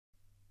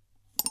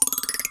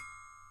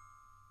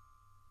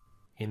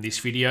In this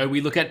video,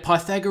 we look at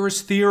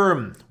Pythagoras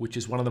Theorem, which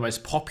is one of the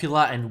most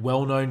popular and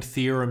well-known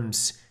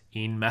theorems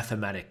in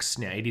mathematics.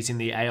 Now, it is in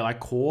the AI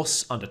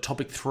course under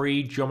Topic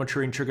 3,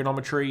 Geometry and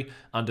Trigonometry,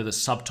 under the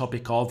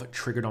subtopic of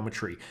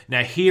Trigonometry.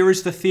 Now, here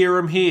is the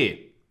theorem here.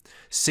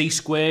 C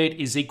squared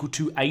is equal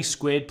to A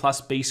squared plus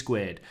B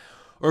squared.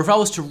 Or if I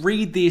was to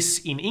read this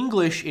in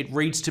English, it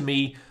reads to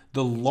me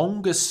the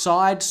longest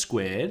side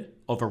squared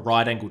of a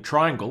right-angled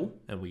triangle,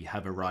 and we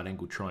have a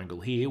right-angled triangle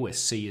here where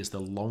C is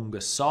the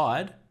longest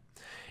side,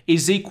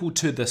 is equal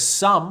to the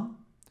sum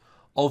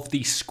of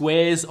the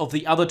squares of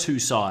the other two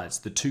sides,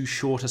 the two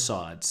shorter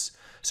sides.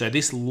 So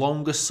this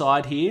longest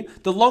side here,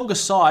 the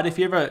longest side, if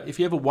you're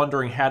ever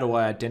wondering how do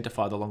I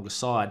identify the longest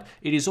side,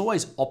 it is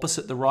always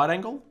opposite the right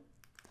angle.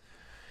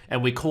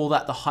 And we call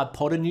that the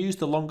hypotenuse,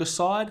 the longest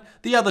side.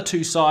 The other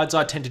two sides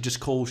I tend to just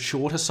call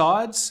shorter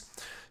sides.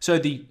 So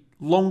the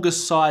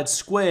longest side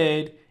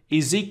squared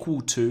is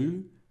equal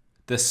to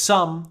the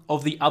sum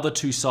of the other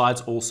two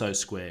sides also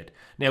squared.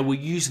 Now we'll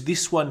use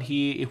this one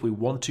here if we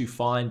want to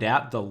find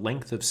out the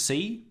length of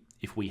C,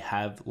 if we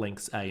have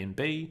lengths A and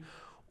B,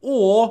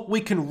 or we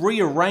can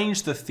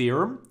rearrange the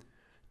theorem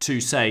to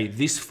say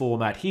this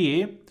format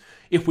here,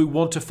 if we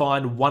want to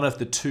find one of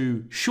the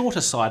two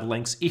shorter side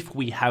lengths if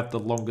we have the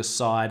longest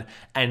side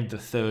and the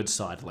third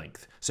side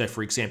length. So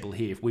for example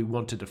here, if we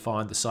wanted to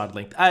find the side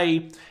length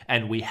A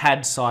and we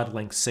had side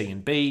length C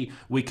and B,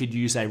 we could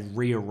use a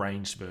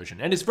rearranged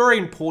version. And it's very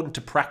important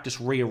to practice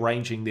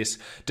rearranging this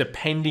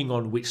depending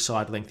on which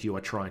side length you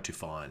are trying to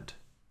find.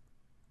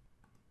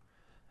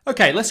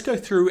 Okay, let's go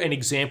through an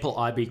example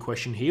IB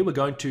question here. We're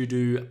going to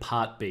do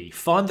part B.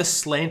 Find the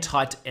slant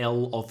height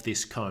L of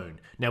this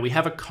cone. Now we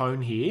have a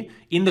cone here.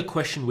 In the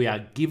question, we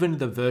are given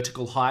the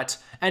vertical height,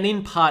 and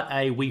in part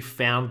A, we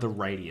found the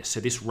radius. So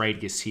this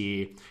radius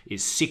here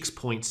is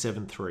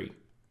 6.73.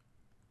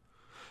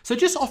 So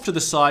just off to the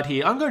side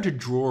here, I'm going to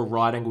draw a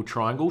right angle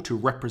triangle to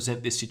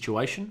represent this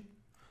situation.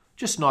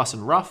 Just nice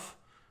and rough.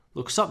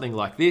 Looks something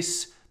like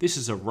this. This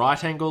is a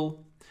right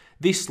angle.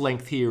 This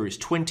length here is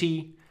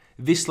 20.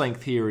 This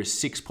length here is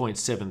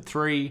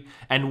 6.73,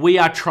 and we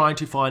are trying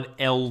to find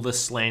L, the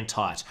slant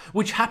height,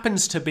 which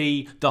happens to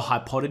be the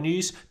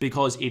hypotenuse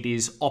because it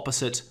is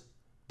opposite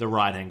the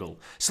right angle.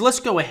 So let's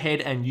go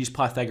ahead and use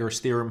Pythagoras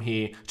Theorem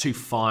here to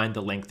find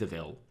the length of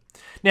L.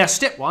 Now,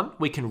 step one,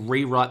 we can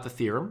rewrite the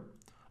theorem.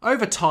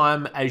 Over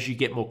time, as you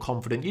get more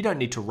confident, you don't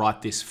need to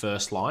write this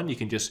first line. You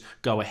can just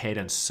go ahead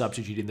and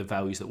substitute in the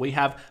values that we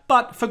have.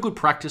 But for good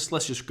practice,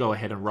 let's just go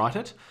ahead and write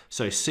it.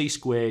 So C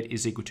squared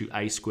is equal to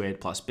A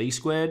squared plus B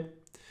squared.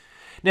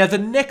 Now, the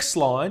next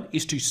line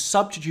is to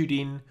substitute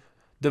in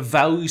the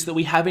values that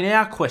we have in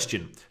our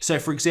question. So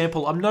for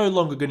example, I'm no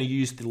longer going to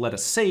use the letter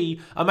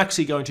C. I'm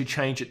actually going to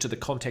change it to the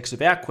context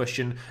of our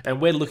question, and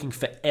we're looking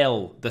for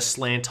L, the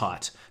slant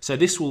height. So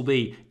this will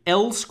be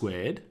L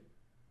squared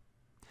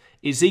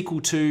is equal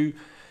to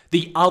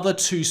the other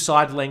two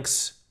side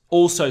lengths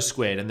also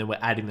squared, and then we're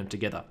adding them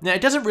together. Now,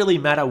 it doesn't really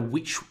matter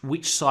which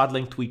side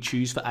length we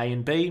choose for A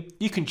and B.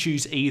 You can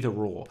choose either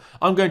or.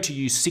 I'm going to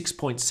use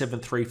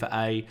 6.73 for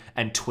A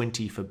and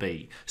 20 for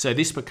B. So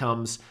this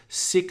becomes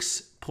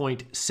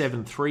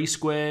 6.73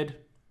 squared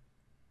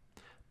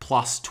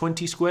plus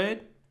 20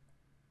 squared.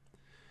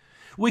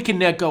 We can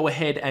now go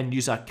ahead and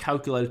use our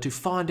calculator to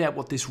find out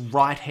what this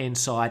right-hand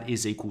side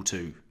is equal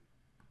to.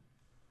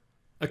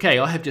 Okay,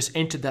 I have just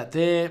entered that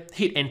there,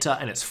 hit enter,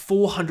 and it's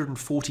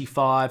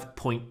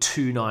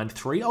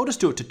 445.293. I'll just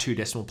do it to two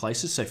decimal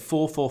places, so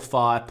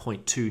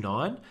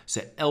 445.29.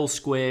 So L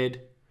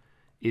squared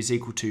is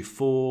equal to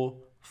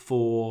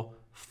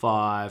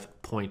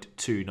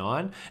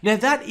 445.29. Now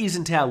that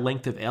isn't our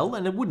length of L,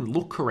 and it wouldn't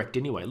look correct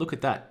anyway. Look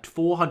at that,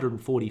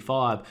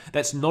 445.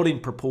 That's not in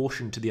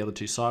proportion to the other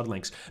two side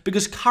lengths,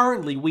 because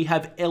currently we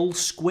have L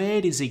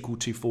squared is equal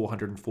to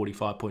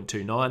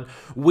 445.29.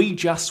 We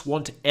just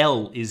want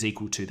L is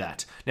equal to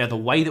that. Now the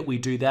way that we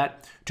do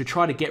that, to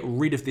try to get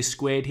rid of this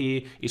squared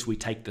here, is we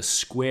take the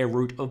square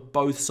root of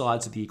both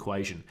sides of the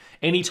equation.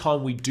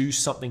 Anytime we do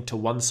something to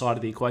one side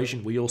of the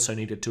equation, we also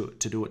need to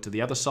do it to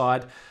the other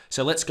side.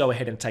 So let's go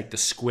ahead and take the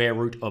square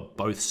root of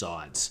both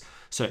sides.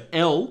 So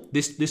L,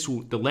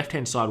 the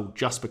left-hand side will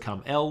just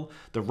become L.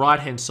 The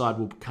right-hand side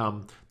will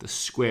become the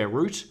square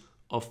root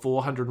of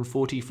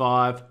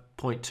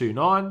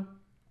 445.29.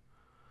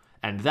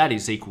 And that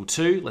is equal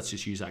to, let's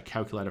just use our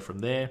calculator from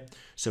there.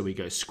 So we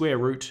go square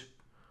root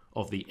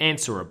of the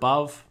answer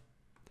above,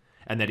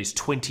 and that is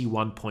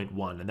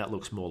 21.1, and that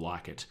looks more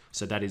like it.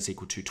 So that is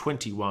equal to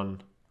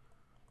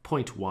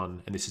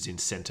 21.1, and this is in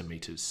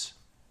centimeters.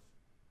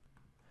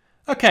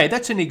 Okay,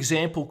 that's an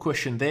example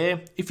question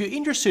there. If you're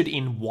interested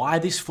in why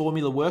this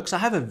formula works, I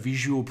have a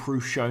visual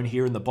proof shown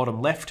here in the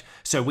bottom left.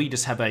 So we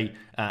just have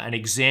an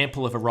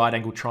example of a right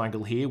angle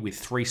triangle here with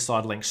three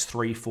side lengths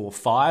 3, 4,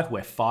 5,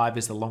 where 5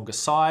 is the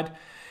longest side.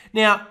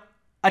 Now,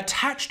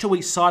 attached to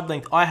each side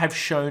length, I have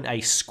shown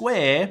a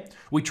square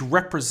which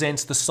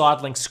represents the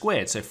side length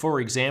squared. So for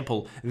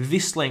example,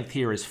 this length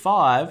here is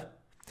 5,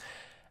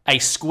 A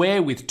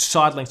square with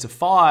side lengths of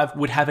 5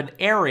 would have an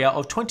area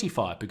of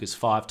 25 because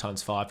 5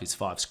 times 5 is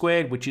 5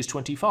 squared, which is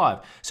 25.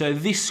 So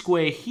this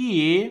square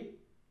here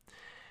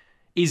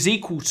is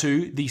equal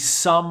to the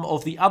sum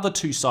of the other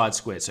two side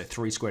squares. So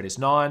 3 squared is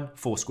 9,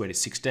 4 squared is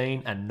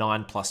 16, and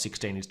 9 plus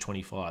 16 is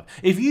 25.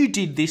 If you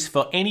did this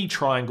for any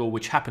triangle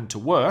which happened to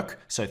work,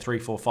 so 3,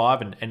 4,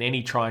 5, and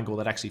any triangle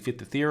that actually fit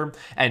the theorem,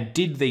 and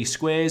did these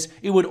squares,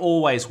 it would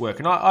always work.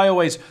 And I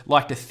always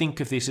like to think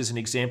of this as an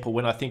example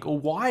when I think, oh,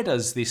 why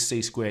does this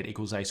c squared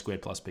equals a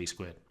squared plus b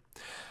squared?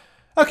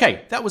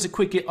 Okay, that was a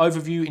quick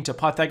overview into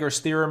Pythagoras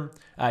Theorem.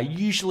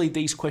 Usually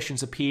these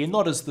questions appear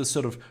not as the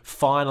sort of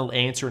final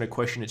answer in a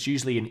question, it's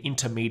usually an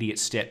intermediate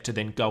step to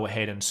then go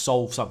ahead and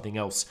solve something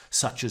else,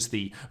 such as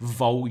the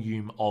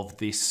volume of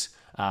this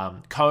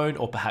cone,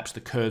 or perhaps the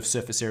curved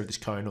surface area of this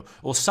cone,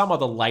 or some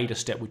other later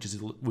step which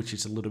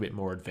is a little bit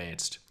more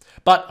advanced.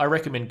 But I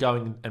recommend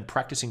going and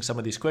practicing some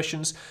of these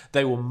questions.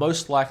 They will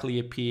most likely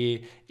appear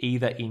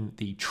either in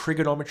the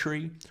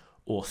trigonometry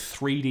or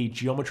 3D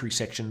geometry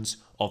sections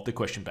of the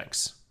question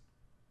banks.